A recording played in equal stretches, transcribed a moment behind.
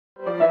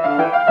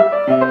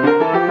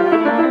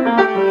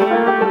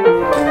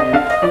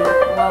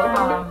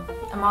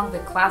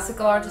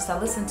classical artist. I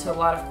listen to a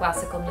lot of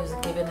classical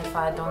music even if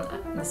I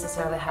don't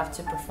necessarily have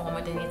to perform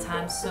it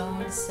anytime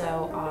soon.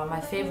 So my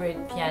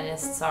favorite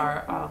pianists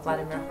are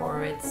Vladimir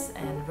Horowitz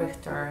and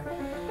Richter,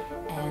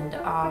 and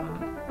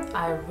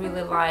I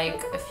really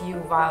like a few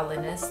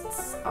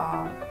violinists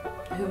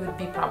who would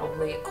be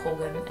probably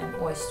Kogan and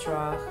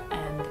Oistrakh,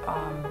 and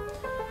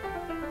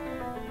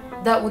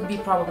that would be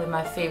probably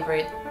my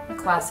favorite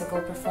classical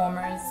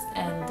performers.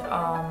 And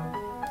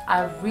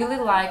I really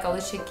like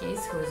Alicia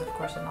Keys, who is of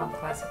course a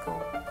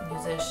non-classical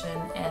musician,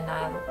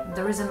 and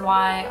the reason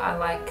why I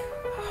like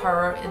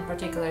her in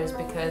particular is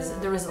because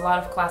there is a lot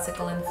of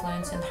classical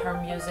influence in her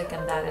music,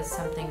 and that is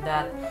something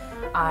that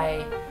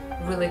I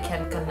really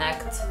can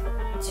connect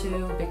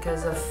to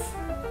because of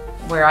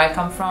where I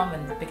come from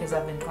and because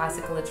I've been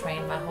classically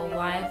trained my whole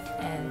life.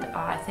 And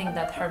I think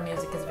that her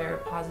music is very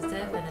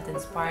positive and it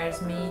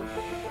inspires me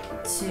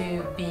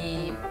to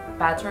be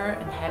better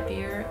and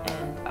happier,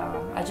 and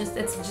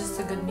it's just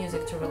a good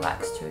music to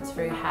relax to. It's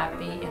very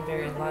happy and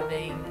very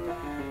loving,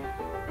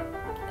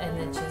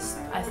 and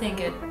I think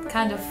it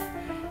kind of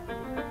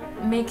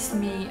makes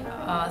me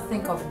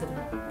think of the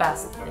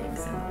best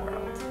things in the world.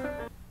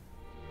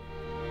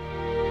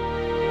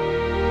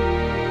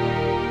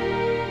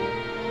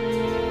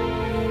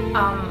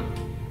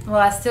 Well,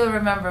 I still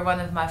remember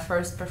one of my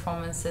first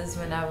performances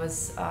when I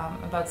was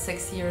about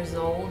 6 years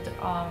old.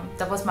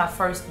 That was my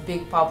first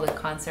big public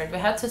concert. We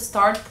had to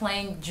start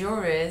playing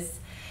juries,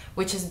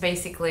 which is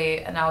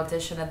basically an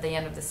audition at the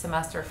end of the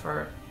semester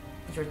for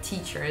your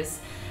teachers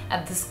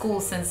at the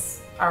school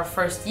since our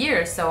first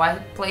year. So I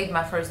played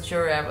my first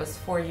jury, I was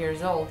 4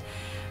 years old.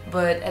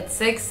 But at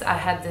 6 I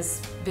had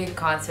this big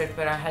concert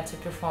where I had to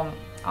perform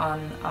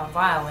on a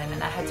violin,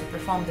 and I had to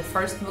perform the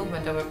first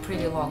movement of a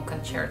pretty long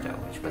concerto,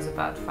 which was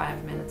about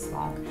 5 minutes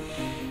long.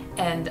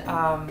 And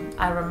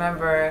I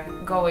remember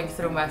going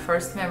through my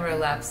first memory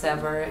lapse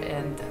ever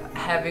and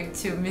having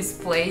to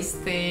misplace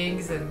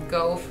things and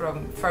go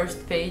from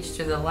first page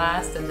to the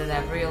last, and then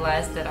I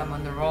realized that I'm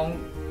on the wrong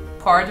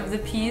part of the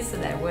piece,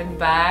 and I went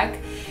back.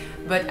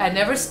 But I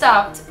never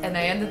stopped, and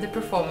I ended the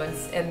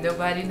performance, and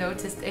nobody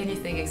noticed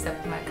anything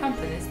except my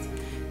accompanist,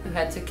 who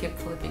had to keep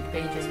flipping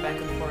pages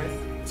back and forth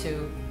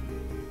to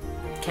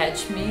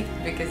catch me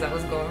because I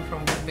was going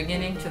from the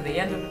beginning to the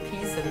end of the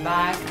piece and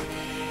back.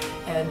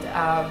 And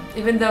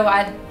even though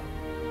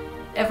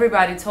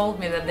everybody told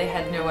me that they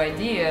had no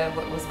idea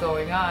what was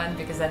going on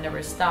because I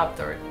never stopped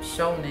or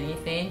shown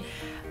anything,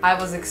 I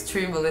was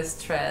extremely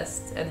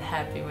stressed and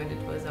happy when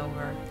it was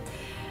over.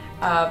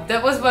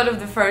 That was one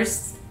of the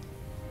first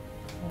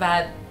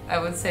bad, I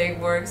would say,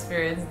 more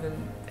experienced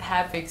than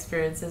happy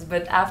experiences.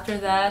 But after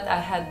that I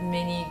had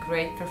many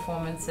great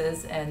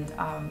performances, and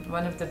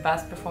one of the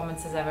best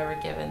performances I've ever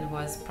given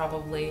was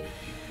probably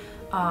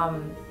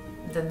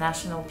the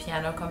national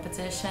piano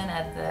competition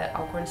at the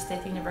Alcorn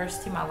State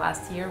University my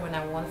last year, when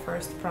I won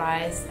first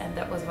prize. And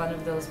that was one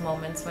of those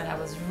moments when I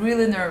was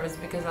really nervous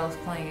because I was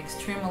playing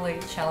extremely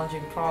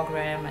challenging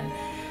program, and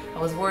I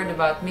was worried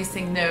about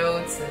missing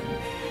notes and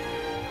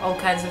all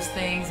kinds of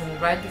things.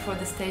 And right before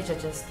the stage I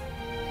just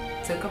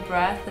took a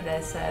breath and I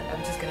said,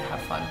 I'm just gonna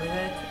have fun with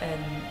it,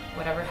 and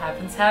whatever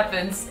happens,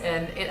 happens.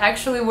 And it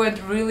actually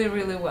went really,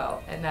 really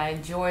well, and I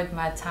enjoyed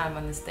my time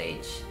on the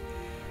stage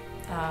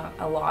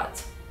a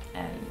lot,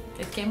 and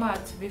it came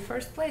out to be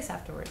first place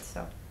afterwards,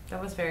 so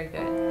that was very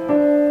good.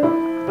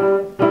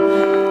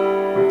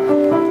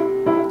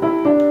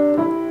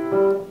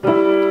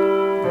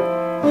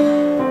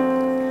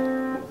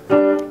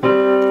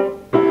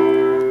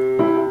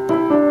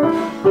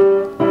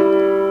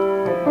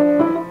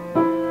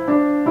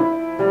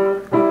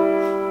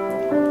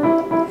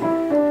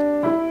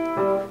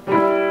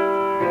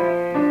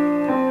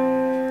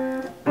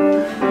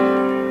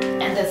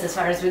 As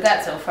far as we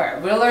got so far.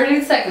 We're learning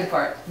the second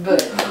part,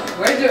 but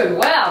we're doing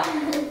well.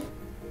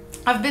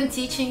 I've been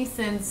teaching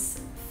since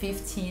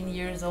 15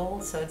 years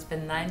old, so it's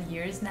been 9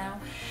 years now,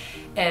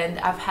 and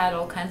I've had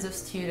all kinds of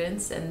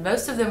students, and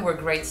most of them were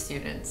great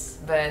students,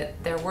 but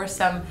there were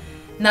some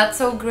not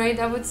so great,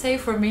 I would say,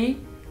 for me.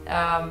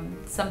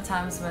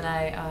 Sometimes when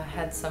I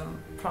had some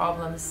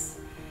problems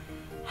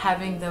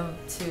having them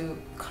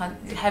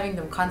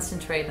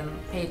concentrate and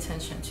pay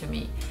attention to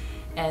me.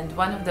 And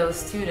one of those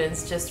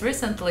students just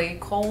recently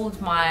called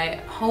my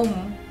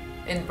home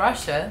in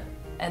Russia,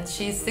 and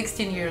she's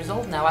 16 years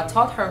old now. I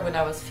taught her when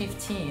I was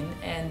 15,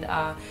 and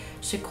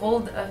she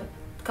called a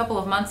couple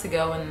of months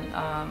ago and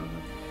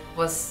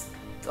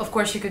of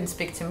course she couldn't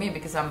speak to me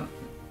because I'm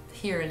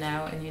here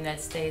now in the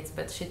United States,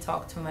 but she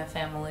talked to my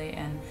family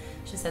and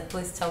she said,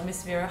 please tell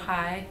Miss Vera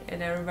hi.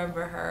 And I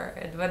remember her,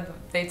 and when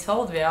they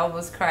told me I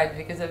almost cried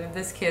because I mean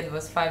this kid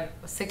was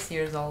 6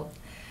 years old,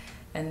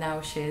 and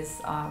now she's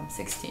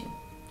 16,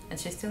 and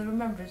she still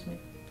remembers me.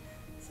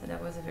 So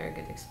that was a very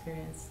good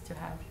experience to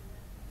have.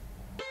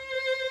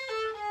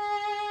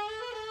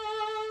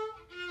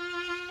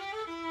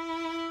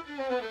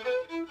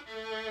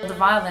 The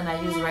violin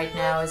I use right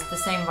now is the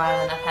same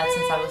violin I've had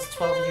since I was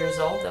 12 years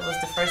old. That was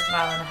the first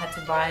violin I had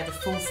to buy, the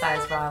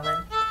full-size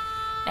violin.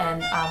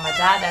 and my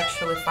dad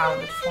actually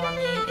found it for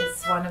me.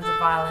 It's one of the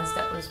violins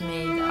that was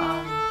made.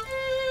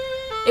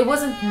 It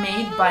wasn't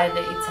made by the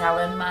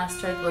Italian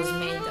master. It was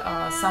made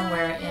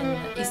somewhere in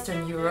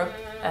Eastern Europe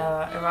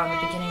around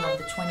the beginning of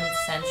the 20th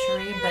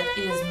century, but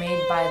it is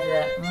made by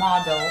the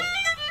model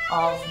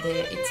of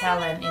the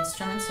Italian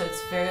instrument, so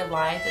it's very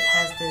light. It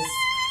has this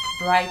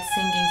bright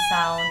singing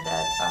sound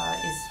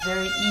that is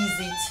very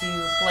easy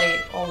to play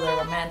all the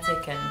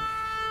romantic and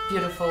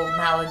beautiful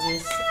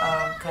melodies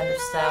kind of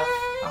stuff.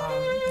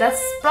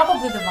 That's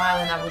probably the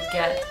violin I would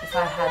get if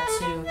I had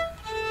to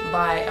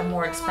buy a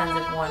more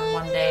expensive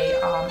one day.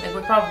 It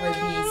would probably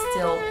be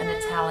still an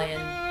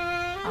Italian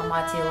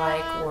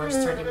Amati-like or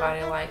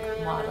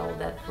Stradivari-like model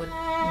that would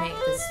make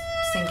this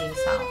singing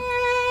sound.